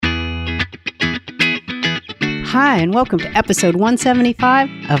Hi, and welcome to episode 175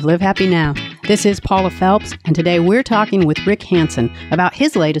 of Live Happy Now. This is Paula Phelps, and today we're talking with Rick Hanson about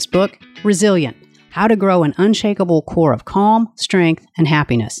his latest book, Resilient: How to Grow an Unshakable Core of Calm, Strength, and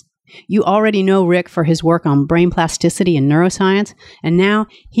Happiness. You already know Rick for his work on brain plasticity and neuroscience, and now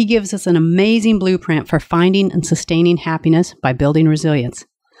he gives us an amazing blueprint for finding and sustaining happiness by building resilience.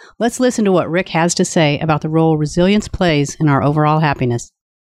 Let's listen to what Rick has to say about the role resilience plays in our overall happiness.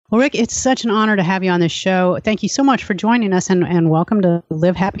 Well, Rick, it's such an honor to have you on this show. Thank you so much for joining us, and welcome to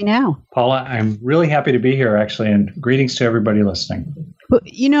Live Happy Now. Paula, I'm really happy to be here, actually, and greetings to everybody listening. Well,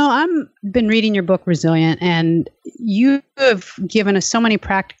 you know, I've been reading your book, Resilient, and you have given us so many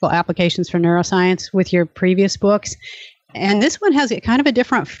practical applications for neuroscience with your previous books, and this one has kind of a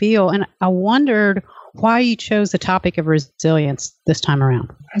different feel, and I wondered why you chose the topic of resilience this time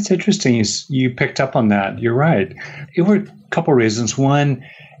around. That's interesting. You picked up on that. You're right. It were a couple reasons. One,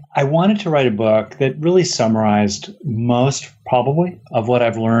 I wanted to write a book that really summarized most, probably, of what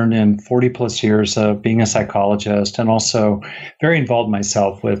I've learned in 40 plus years of being a psychologist, and also very involved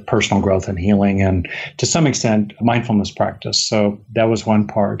myself with personal growth and healing, and to some extent, mindfulness practice. So that was one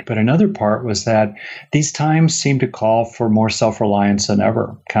part. But another part was that these times seem to call for more self-reliance than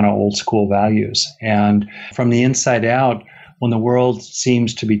ever, kind of old school values. And from the inside out, when the world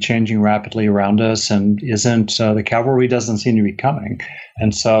seems to be changing rapidly around us and the cavalry doesn't seem to be coming.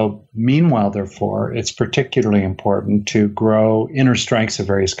 And so, meanwhile, therefore, it's particularly important to grow inner strengths of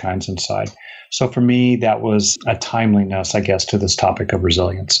various kinds inside. So for me, that was a timeliness, I guess, to this topic of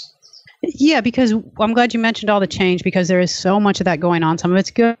resilience. Yeah, because I'm glad you mentioned all the change, because there is so much of that going on. Some of it's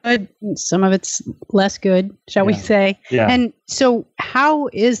good, some of it's less good, shall we say. Yeah. And so how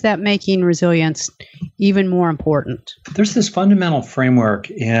is that making resilience even more important? There's this fundamental framework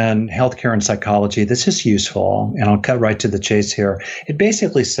in healthcare and psychology that's just useful, and I'll cut right to the chase here. It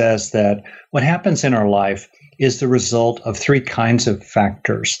basically says that what happens in our life is the result of three kinds of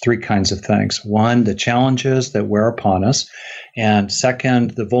factors, three kinds of things. One, the challenges that wear upon us. And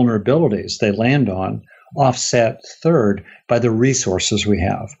second, the vulnerabilities they land on, offset third by the resources we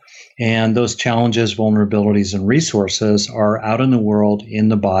have. And those challenges, vulnerabilities, and resources are out in the world, in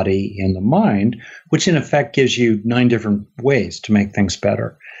the body, in the mind, which in effect gives you 9 different ways to make things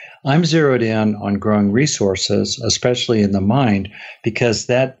better. I'm zeroed in on growing resources, especially in the mind, because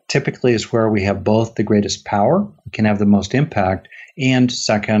that typically is where we have both the greatest power, we can have the most impact, and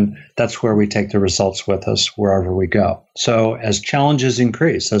second, that's where we take the results with us wherever we go. So as challenges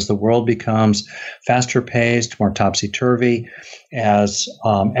increase, as the world becomes faster paced, more topsy-turvy, as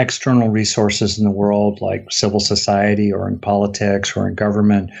external resources in the world like civil society or in politics or in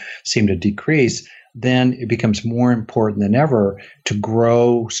government seem to decrease, then it becomes more important than ever to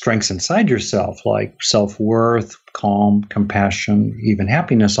grow strengths inside yourself, like self-worth, calm, compassion, even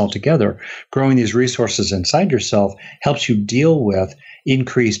happiness altogether. Growing these resources inside yourself helps you deal with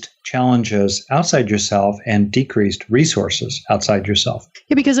increased challenges outside yourself and decreased resources outside yourself.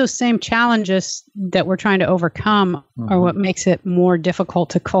 Yeah, because those same challenges that we're trying to overcome are what makes it more difficult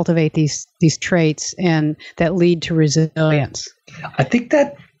to cultivate these traits and that lead to resilience. I think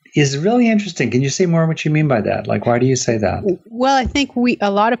that is really interesting. Can you say more what you mean by that? Like, why do you say that? Well, I think a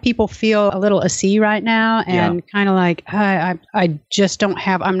lot of people feel a little at sea right now, and kind of like, I just don't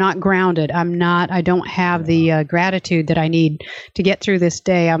have, I'm not grounded. I don't have the gratitude that I need to get through this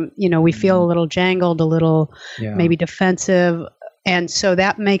day. We feel a little jangled, a little maybe defensive. And so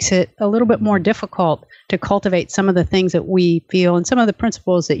that makes it a little bit more difficult to cultivate some of the things that we feel and some of the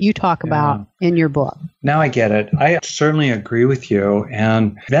principles that you talk about in your book. Now I get it. I certainly agree with you.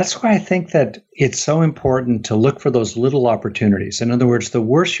 And that's why I think that it's so important to look for those little opportunities. In other words, the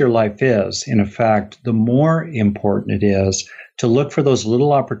worse your life is, in effect, the more important it is to look for those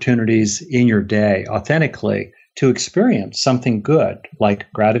little opportunities in your day authentically to experience something good, like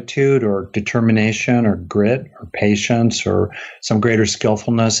gratitude or determination or grit or patience or some greater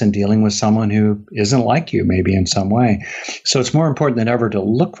skillfulness in dealing with someone who isn't like you, maybe in some way. So it's more important than ever to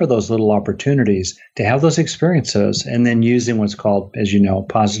look for those little opportunities, to have those experiences, and then using what's called, as you know,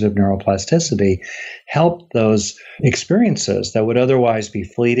 positive neuroplasticity, help those experiences that would otherwise be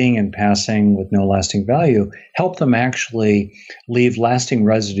fleeting and passing with no lasting value, help them actually leave lasting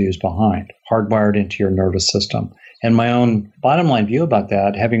residues behind, hardwired into your nervous system. And my own bottom line view about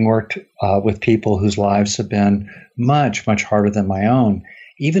that, having worked with people whose lives have been much, much harder than my own,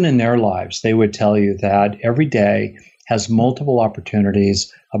 even in their lives, they would tell you that every day has multiple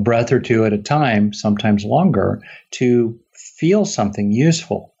opportunities, a breath or two at a time, sometimes longer, to feel something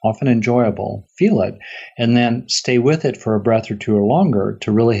useful, often enjoyable, feel it, and then stay with it for a breath or two or longer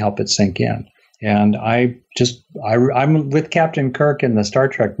to really help it sink in. And I'm with Captain Kirk in the Star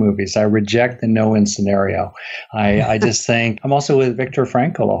Trek movies. I reject the no-win scenario. I just think I'm also with Viktor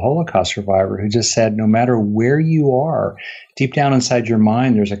Frankl, a Holocaust survivor, who just said, no matter where you are, deep down inside your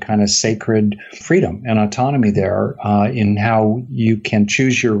mind, there's a kind of sacred freedom and autonomy there in how you can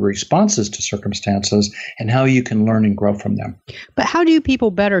choose your responses to circumstances and how you can learn and grow from them. But how do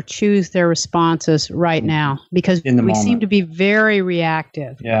people better choose their responses right now? Because we seem to be very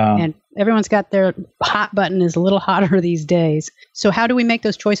reactive. Yeah. And everyone's got their hot button is a little hotter these days. So how do we make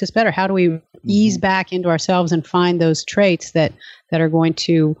those choices better? How do we ease back into ourselves and find those traits that are going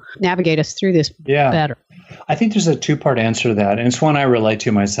to navigate us through this better? I think there's a two-part answer to that, and it's one I relate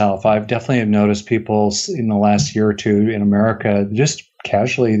to myself. I've definitely noticed people in the last year or two in America just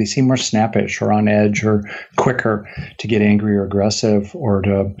casually, they seem more snappish or on edge or quicker to get angry or aggressive or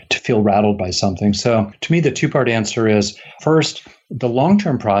to feel rattled by something. So to me, the two-part answer is, first, the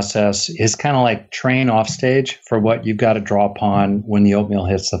long-term process is kind of like train off stage for what you've got to draw upon when the oatmeal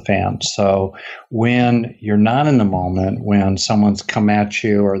hits the fan. So when you're not in the moment, when someone's come at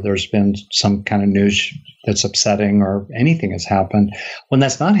you or there's been some kind of news that's upsetting or anything has happened, when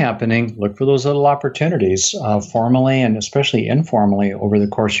that's not happening, look for those little opportunities, formally and especially informally over the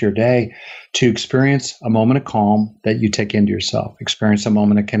course of your day, to experience a moment of calm that you take into yourself, experience a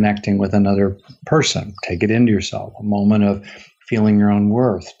moment of connecting with another person, take it into yourself, a moment of feeling your own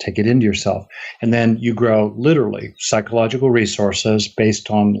worth, take it into yourself. And then you grow literally psychological resources based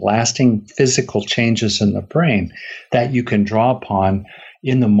on lasting physical changes in the brain that you can draw upon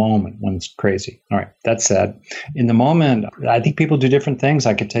in the moment when it's crazy. All right, that said, in the moment, I think people do different things.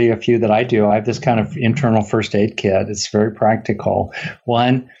 I could tell you a few that I do. I have this kind of internal first aid kit. It's very practical.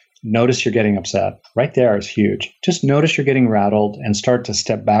 One, notice you're getting upset. Right there is huge. Just notice you're getting rattled and start to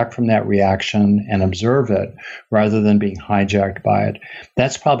step back from that reaction and observe it rather than being hijacked by it.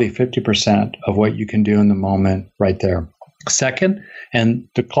 That's probably 50% of what you can do in the moment right there. Second, and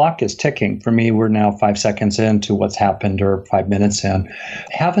the clock is ticking. For me, we're now 5 seconds into what's happened or 5 minutes in.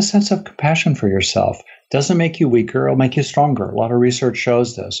 Have a sense of compassion for yourself. Doesn't make you weaker, it'll make you stronger. A lot of research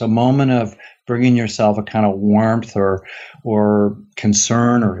shows this. A moment of bringing yourself a kind of warmth or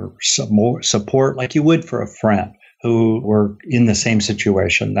concern or support like you would for a friend who were in the same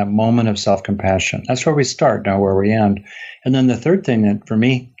situation, that moment of self-compassion. That's where we start, not where we end. And then the third thing that for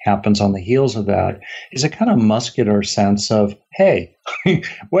me happens on the heels of that is a kind of muscular sense of, hey,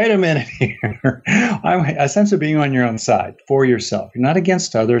 wait a minute here. A sense of being on your own side for yourself. You're not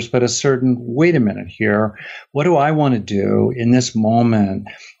against others, but a certain, wait a minute here. What do I want to do in this moment,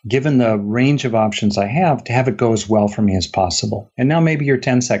 given the range of options I have, to have it go as well for me as possible? And now maybe you're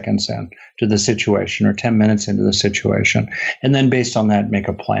 10 seconds in to the situation or 10 minutes into the situation. And then based on that, make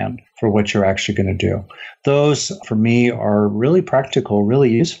a plan for what you're actually going to do. Those, for me, are really practical,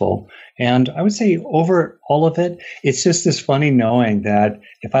 really useful. And I would say over all of it, it's just this funny knowing that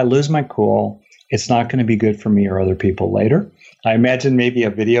if I lose my cool, it's not going to be good for me or other people later. I imagine maybe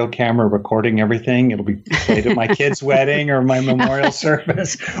a video camera recording everything. It'll be played at my kid's wedding or my memorial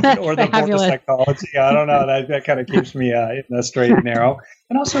service or the board of psychology. I don't know. That kind of keeps me in the straight and narrow.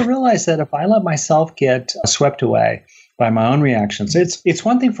 And also realize that if I let myself get swept away by my own reactions, it's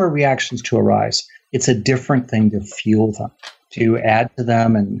one thing for reactions to arise. It's a different thing to fuel them, to add to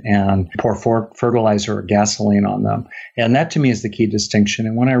them and pour fertilizer or gasoline on them. And that to me is the key distinction.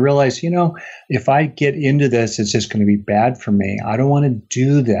 And when I realize, if I get into this, it's just going to be bad for me. I don't want to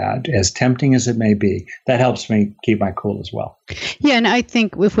do that, as tempting as it may be. That helps me keep my cool as well. Yeah, and I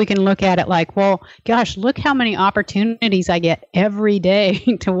think if we can look at it like, well, gosh, look how many opportunities I get every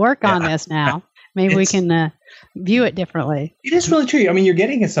day to work on this now. Maybe we can view it differently. It is really true. I mean, you're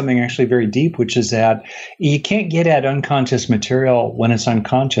getting at something actually very deep, which is that you can't get at unconscious material when it's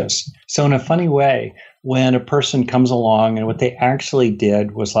unconscious. So in a funny way, when a person comes along and what they actually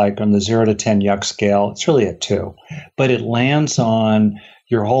did was like on the 0 to 10 yuck scale, it's really a 2, but it lands on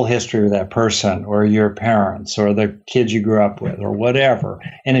your whole history with that person or your parents or the kids you grew up with or whatever,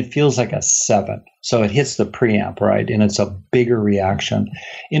 and it feels like a 7. So it hits the preamp, right? And it's a bigger reaction.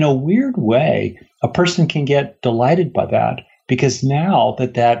 In a weird way, a person can get delighted by that because now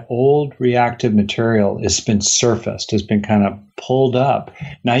that old reactive material has been surfaced, has been kind of pulled up,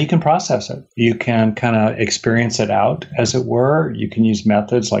 now you can process it. You can kind of experience it out, as it were. You can use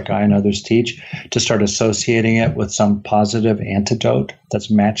methods like I and others teach to start associating it with some positive antidote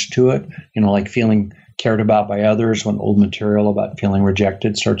that's matched to it, like feeling cared about by others when old material about feeling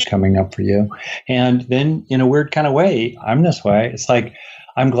rejected starts coming up for you. And then in a weird kind of way, I'm this way. It's like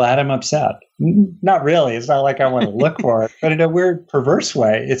I'm glad I'm upset. Not really. It's not like I want to look for it, but in a weird, perverse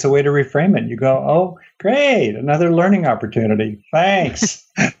way, it's a way to reframe it. You go, oh, great, another learning opportunity. Thanks.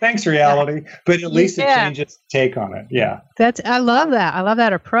 Thanks, reality. But at least it changes the take on it. Yeah. I love that. I love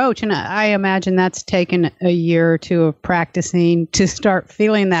that approach. And I imagine that's taken a year or two of practicing to start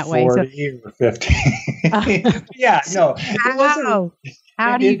feeling that way. 40 or 50. Yeah, no.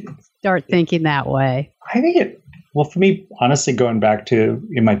 How do you start thinking that way? I think well, for me, honestly, going back to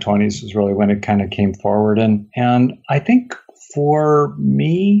in my 20s was really when it kind of came forward. And I think for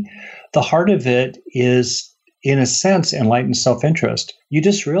me, the heart of it is, in a sense, enlightened self-interest. You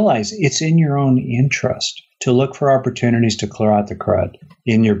just realize it's in your own interest to look for opportunities to clear out the crud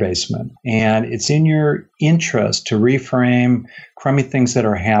in your basement. And it's in your interest to reframe crummy things that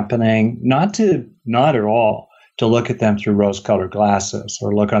are happening, not at all to look at them through rose-colored glasses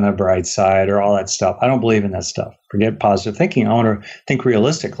or look on the bright side or all that stuff. I don't believe in that stuff. Forget positive thinking. I want to think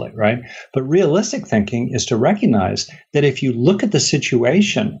realistically, right? But realistic thinking is to recognize that if you look at the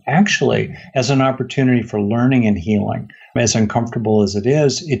situation actually as an opportunity for learning and healing, as uncomfortable as it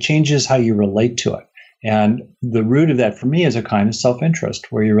is, it changes how you relate to it. And the root of that for me is a kind of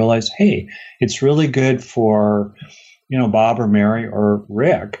self-interest where you realize, hey, it's really good for Bob or Mary or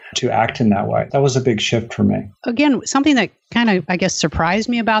Rick to act in that way. That was a big shift for me. Again, something that kind of, I guess, surprised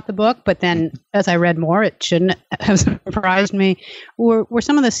me about the book, but then as I read more, it shouldn't have surprised me, were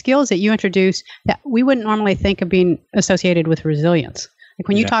some of the skills that you introduced that we wouldn't normally think of being associated with resilience. Like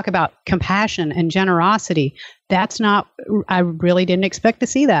when you talk about compassion and generosity, I really didn't expect to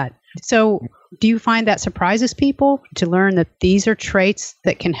see that. So do you find that surprises people to learn that these are traits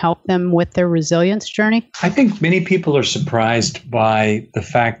that can help them with their resilience journey? I think many people are surprised by the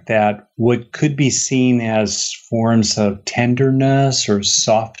fact that what could be seen as forms of tenderness or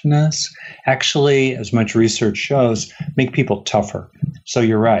softness actually, as much research shows, make people tougher. So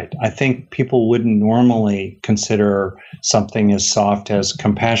you're right. I think people wouldn't normally consider something as soft as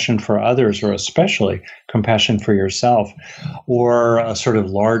compassion for others, or especially compassion for yourself, or a sort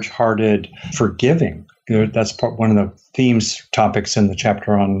of large-hearted forgiving. That's one of the topics in the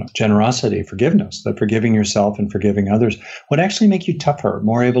chapter on generosity, forgiveness, that forgiving yourself and forgiving others would actually make you tougher,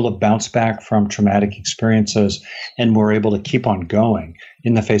 more able to bounce back from traumatic experiences, and more able to keep on going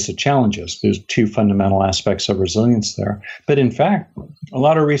in the face of challenges. There's two fundamental aspects of resilience there. But in fact, a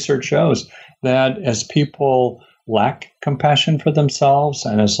lot of research shows that as people lack compassion for themselves,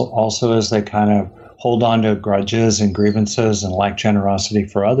 and as they kind of hold on to grudges and grievances and lack generosity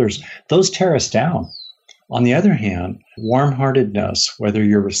for others, those tear us down. On the other hand, warm-heartedness, whether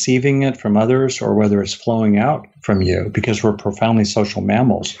you're receiving it from others or whether it's flowing out from you, because we're profoundly social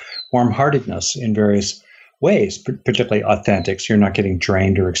mammals, warm-heartedness in various ways, particularly authentic, so you're not getting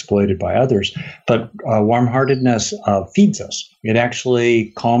drained or exploited by others, but warm-heartedness feeds us. It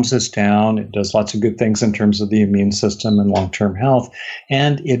actually calms us down. It does lots of good things in terms of the immune system and long-term health,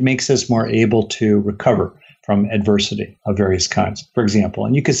 and it makes us more able to recover from adversity of various kinds, for example.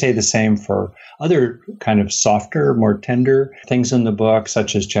 And you could say the same for other kind of softer, more tender things in the book,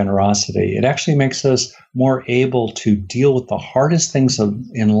 such as generosity. It actually makes us more able to deal with the hardest things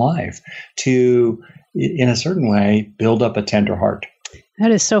in life, to, in a certain way, build up a tender heart.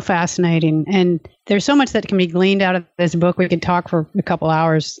 That is so fascinating. And there's so much that can be gleaned out of this book. We could talk for a couple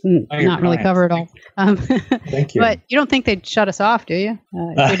hours and not really cover it all. Thank you. But you don't think they'd shut us off, do you?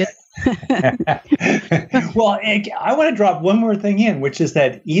 If we did. Well, I want to drop one more thing in, which is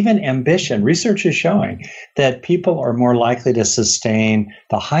that even ambition, research is showing that people are more likely to sustain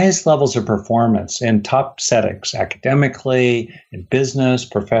the highest levels of performance in top settings, academically, in business,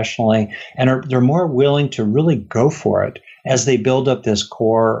 professionally, and they're more willing to really go for it as they build up this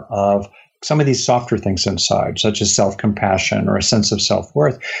core of some of these softer things inside, such as self-compassion or a sense of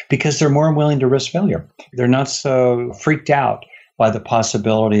self-worth, because they're more willing to risk failure. They're not so freaked out by the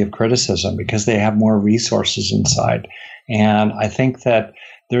possibility of criticism because they have more resources inside. And I think that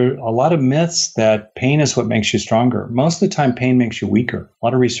there are a lot of myths that pain is what makes you stronger. Most of the time, pain makes you weaker. A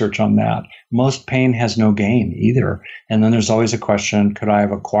lot of research on that. Most pain has no gain either. And then there's always a question, could I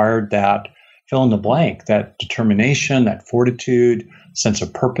have acquired that, fill in the blank, that determination, that fortitude, sense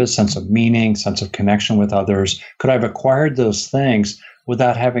of purpose, sense of meaning, sense of connection with others? Could I have acquired those things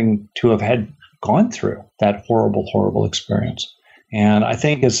without having to have gone through that horrible, horrible experience? And I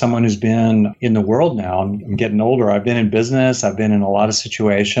think as someone who's been in the world now, I'm getting older, I've been in business, I've been in a lot of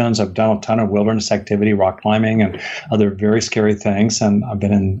situations, I've done a ton of wilderness activity, rock climbing, and other very scary things. And I've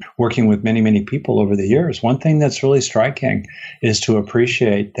been working with many, many people over the years. One thing that's really striking is to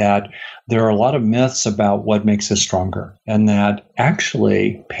appreciate that there are a lot of myths about what makes us stronger, and that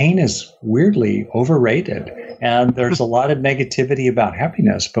actually pain is weirdly overrated. And there's a lot of negativity about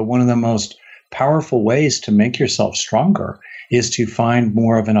happiness, but one of the most powerful ways to make yourself stronger is to find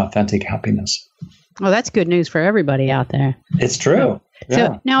more of an authentic happiness. Well, that's good news for everybody out there. It's true.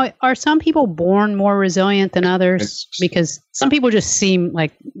 So now, are some people born more resilient than others? Because some people just seem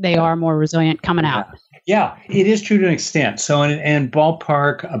like they are more resilient coming out. Yeah, it is true to an extent. So in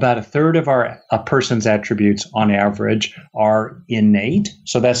ballpark, about a third of a person's attributes on average are innate.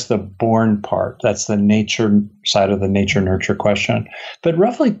 So that's the born part. That's the nature side of the nature-nurture question. But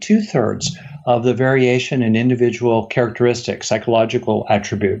roughly 2/3 of the variation in individual characteristics, psychological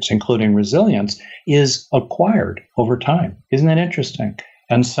attributes, including resilience, is acquired over time. Isn't that interesting?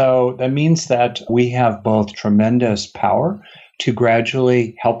 And so that means that we have both tremendous power to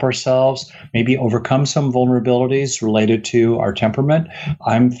gradually help ourselves, maybe overcome some vulnerabilities related to our temperament.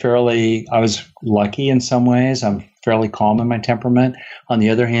 I was lucky in some ways. I'm fairly calm in my temperament. On the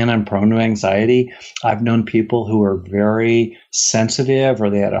other hand, I'm prone to anxiety. I've known people who are very sensitive,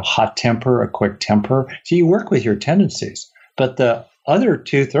 or they had a hot temper, a quick temper. So you work with your tendencies. But the other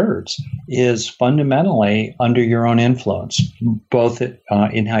 2/3 is fundamentally under your own influence, both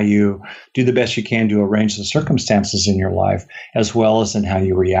in how you do the best you can to arrange the circumstances in your life, as well as in how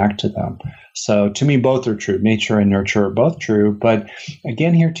you react to them. So to me, both are true. Nature and nurture are both true. But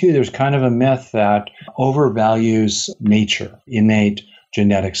again, here too, there's kind of a myth that overvalues nature, innate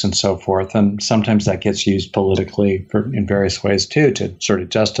genetics and so forth. And sometimes that gets used politically in various ways too, to sort of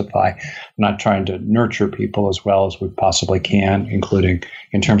justify not trying to nurture people as well as we possibly can, including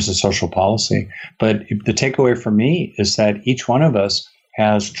in terms of social policy. But the takeaway for me is that each one of us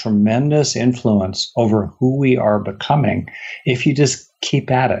has tremendous influence over who we are becoming if you just keep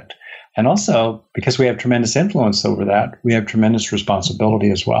at it. And also, because we have tremendous influence over that, we have tremendous responsibility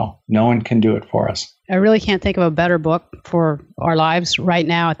as well. No one can do it for us. I really can't think of a better book for our lives right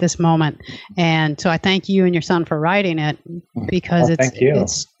now at this moment. And so I thank you and your son for writing it, because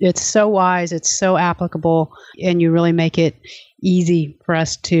it's so wise, it's so applicable, and you really make it easy for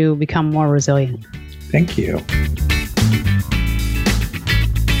us to become more resilient. Thank you.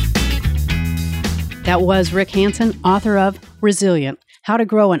 That was Rick Hansen, author of Resilient: How to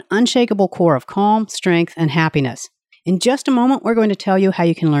Grow an Unshakable Core of Calm, Strength, and Happiness. In just a moment, we're going to tell you how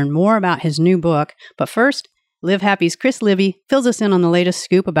you can learn more about his new book. But first, Live Happy's Chris Libby fills us in on the latest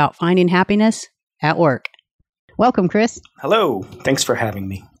scoop about finding happiness at work. Welcome, Chris. Hello. Thanks for having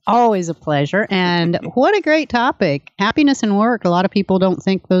me. Always a pleasure. And what a great topic. Happiness and work. A lot of people don't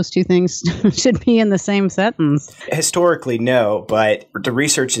think those two things should be in the same sentence. Historically, no, but the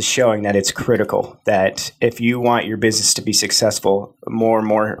research is showing that it's critical, that if you want your business to be successful, more and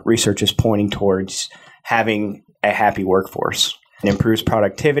more research is pointing towards having a happy workforce. It improves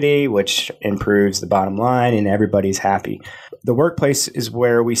productivity, which improves the bottom line, and everybody's happy. The workplace is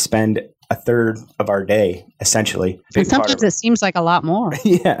where we spend a third of our day, essentially. And sometimes it seems like a lot more.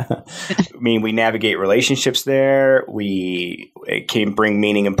 Yeah. I mean, we navigate relationships there. It can bring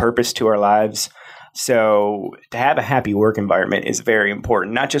meaning and purpose to our lives. So to have a happy work environment is very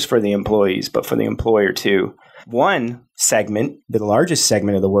important, not just for the employees, but for the employer too. One segment, the largest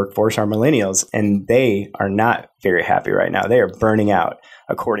segment of the workforce, are millennials, and they are not very happy right now. They are burning out.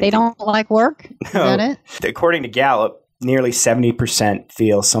 They don't like work? Is that it? According to Gallup, nearly 70%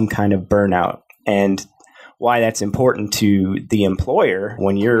 feel some kind of burnout. And why that's important to the employer: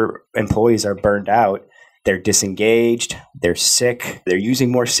 when your employees are burned out, they're disengaged, they're sick, they're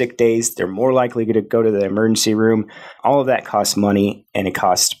using more sick days, they're more likely to go to the emergency room. All of that costs money, and it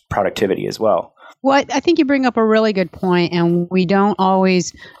costs productivity as well. Well, I think you bring up a really good point, and we don't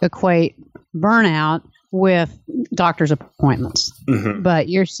always equate burnout with doctor's appointments. Mm-hmm. But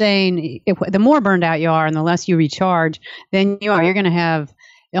you're saying the more burned out you are and the less you recharge, then you're going to have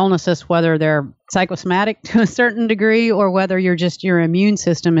illnesses, whether they're psychosomatic to a certain degree or whether your immune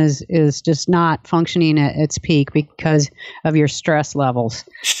system is just not functioning at its peak because of your stress levels.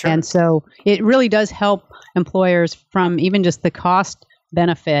 Sure. And so it really does help employers from even just the cost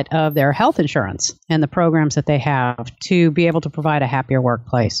benefit of their health insurance and the programs that they have to be able to provide a happier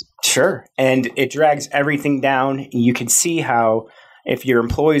workplace. Sure. And it drags everything down. You can see how if your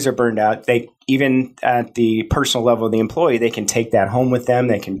employees are burned out, they even at the personal level of the employee, they can take that home with them.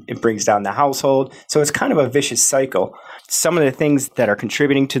 It brings down the household. So it's kind of a vicious cycle. Some of the things that are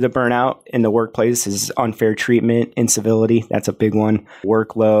contributing to the burnout in the workplace is unfair treatment, incivility. That's a big one.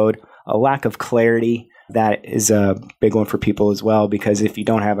 Workload, a lack of clarity. That is a big one for people as well, because if you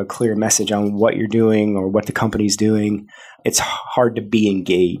don't have a clear message on what you're doing or what the company's doing, it's hard to be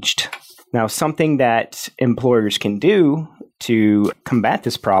engaged. Now, something that employers can do to combat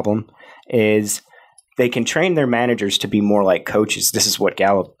this problem is they can train their managers to be more like coaches. This is what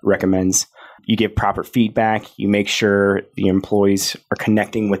Gallup recommends. You give proper feedback. You make sure the employees are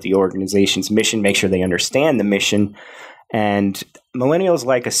connecting with the organization's mission, make sure they understand the mission. And millennials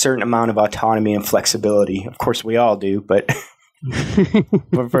like a certain amount of autonomy and flexibility. Of course, we all do, but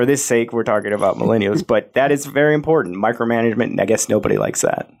for this sake, we're talking about millennials. But that is very important. Micromanagement, I guess nobody likes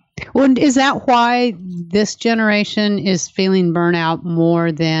that. Well, is that why this generation is feeling burnout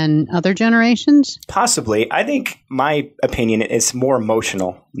more than other generations? Possibly. I think my opinion is more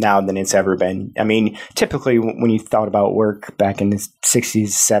emotional now than it's ever been. I mean, typically when you thought about work back in the 60s,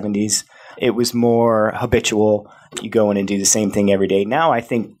 70s, it was more habitual. You go in and do the same thing every day. Now, I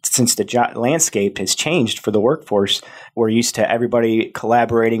think since the landscape has changed for the workforce, we're used to everybody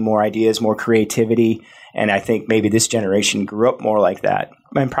collaborating, more ideas, more creativity. And I think maybe this generation grew up more like that.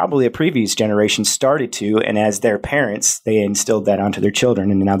 And probably a previous generation started to, and as their parents, they instilled that onto their children,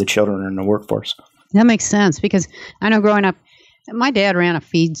 and now the children are in the workforce. That makes sense, because I know growing up, my dad ran a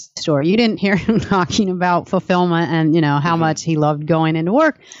feed store. You didn't hear him talking about fulfillment and, how much he loved going into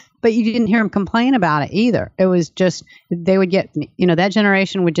work, but you didn't hear him complain about it either. It was just, they would get, that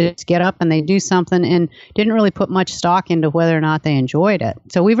generation would just get up and they do something and didn't really put much stock into whether or not they enjoyed it.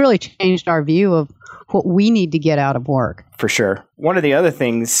 So we've really changed our view of what we need to get out of work. For sure. One of the other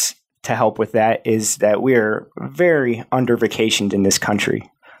things to help with that is that we're very under-vacationed in this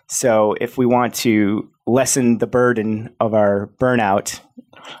country. So if we want to lessen the burden of our burnout,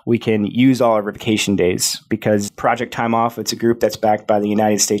 we can use all our vacation days, because Project Time Off, it's a group that's backed by the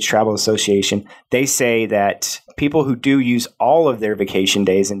United States Travel Association. They say that people who do use all of their vacation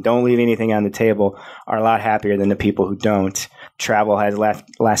days and don't leave anything on the table are a lot happier than the people who don't. Travel has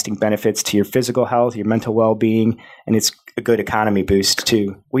lasting benefits to your physical health, your mental well-being, and it's a good economy boost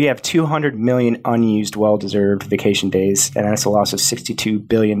too. We have 200 million unused well-deserved vacation days, and that's a loss of $62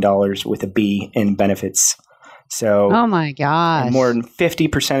 billion with a B in benefits. So, oh my gosh, more than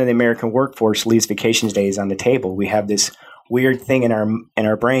 50% of the American workforce leaves vacation days on the table. We have this weird thing in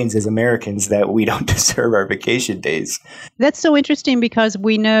our brains as Americans that we don't deserve our vacation days. That's so interesting, because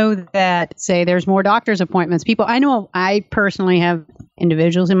we know that, say, there's more doctor's appointments. I personally have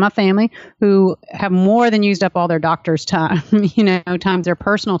individuals in my family who have more than used up all their doctor's time, their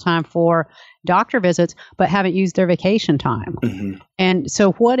personal time for doctor visits, but haven't used their vacation time. Mm-hmm. And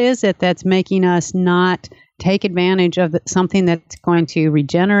so what is it that's making us not take advantage of something that's going to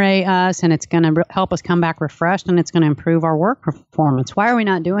regenerate us, and it's going to help us come back refreshed, and it's going to improve our work performance? Why are we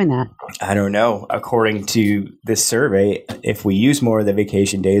not doing that? I don't know. According to this survey, if we use more of the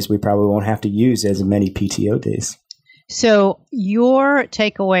vacation days, we probably won't have to use as many PTO days. So your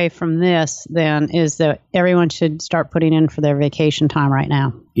takeaway from this then is that everyone should start putting in for their vacation time right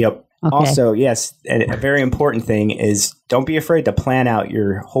now. Yep. Okay. Also, yes, a very important thing is don't be afraid to plan out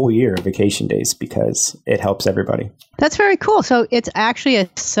your whole year of vacation days, because it helps everybody. That's very cool. So it's actually a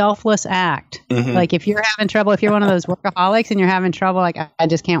selfless act. Mm-hmm. Like if you're having trouble, if you're one of those workaholics and you're having trouble, like I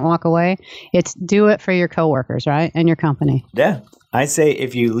just can't walk away, it's do it for your coworkers, right? And your company. Yeah. I say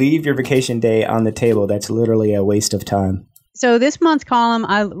if you leave your vacation day on the table, that's literally a waste of time. So this month's column,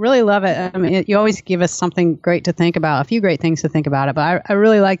 I really love it. I mean, you always give us something great to think about, a few great things to think about it. But I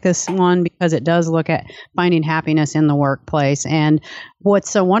really like this one because it does look at finding happiness in the workplace. And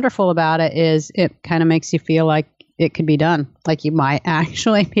what's so wonderful about it is it kind of makes you feel like it could be done. Like you might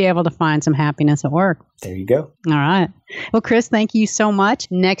actually be able to find some happiness at work. There you go. All right. Well, Chris, thank you so much.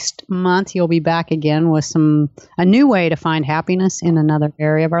 Next month, you'll be back again with a new way to find happiness in another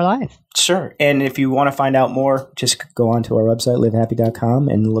area of our life. Sure. And if you want to find out more, just go on to our website, livehappy.com,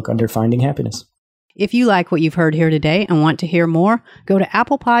 and look under Finding Happiness. If you like what you've heard here today and want to hear more, go to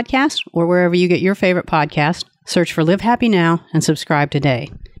Apple Podcasts or wherever you get your favorite podcast, search for Live Happy Now, and subscribe today.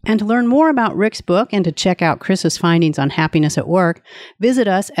 And to learn more about Rick's book and to check out Chris's findings on happiness at work, visit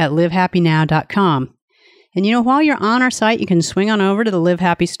us at livehappynow.com. And while you're on our site, you can swing on over to the Live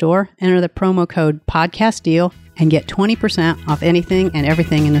Happy store, enter the promo code PODCASTDEAL, and get 20% off anything and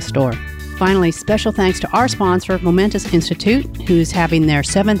everything in the store. Finally, special thanks to our sponsor, Momentous Institute, who's having their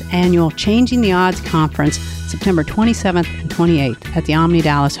 7th annual Changing the Odds Conference, September 27th and 28th at the Omni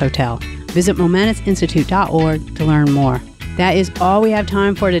Dallas Hotel. Visit momentusinstitute.org to learn more. That is all we have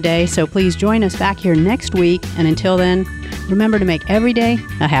time for today, so please join us back here next week. And until then, remember to make every day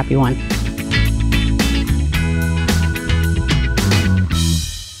a happy one.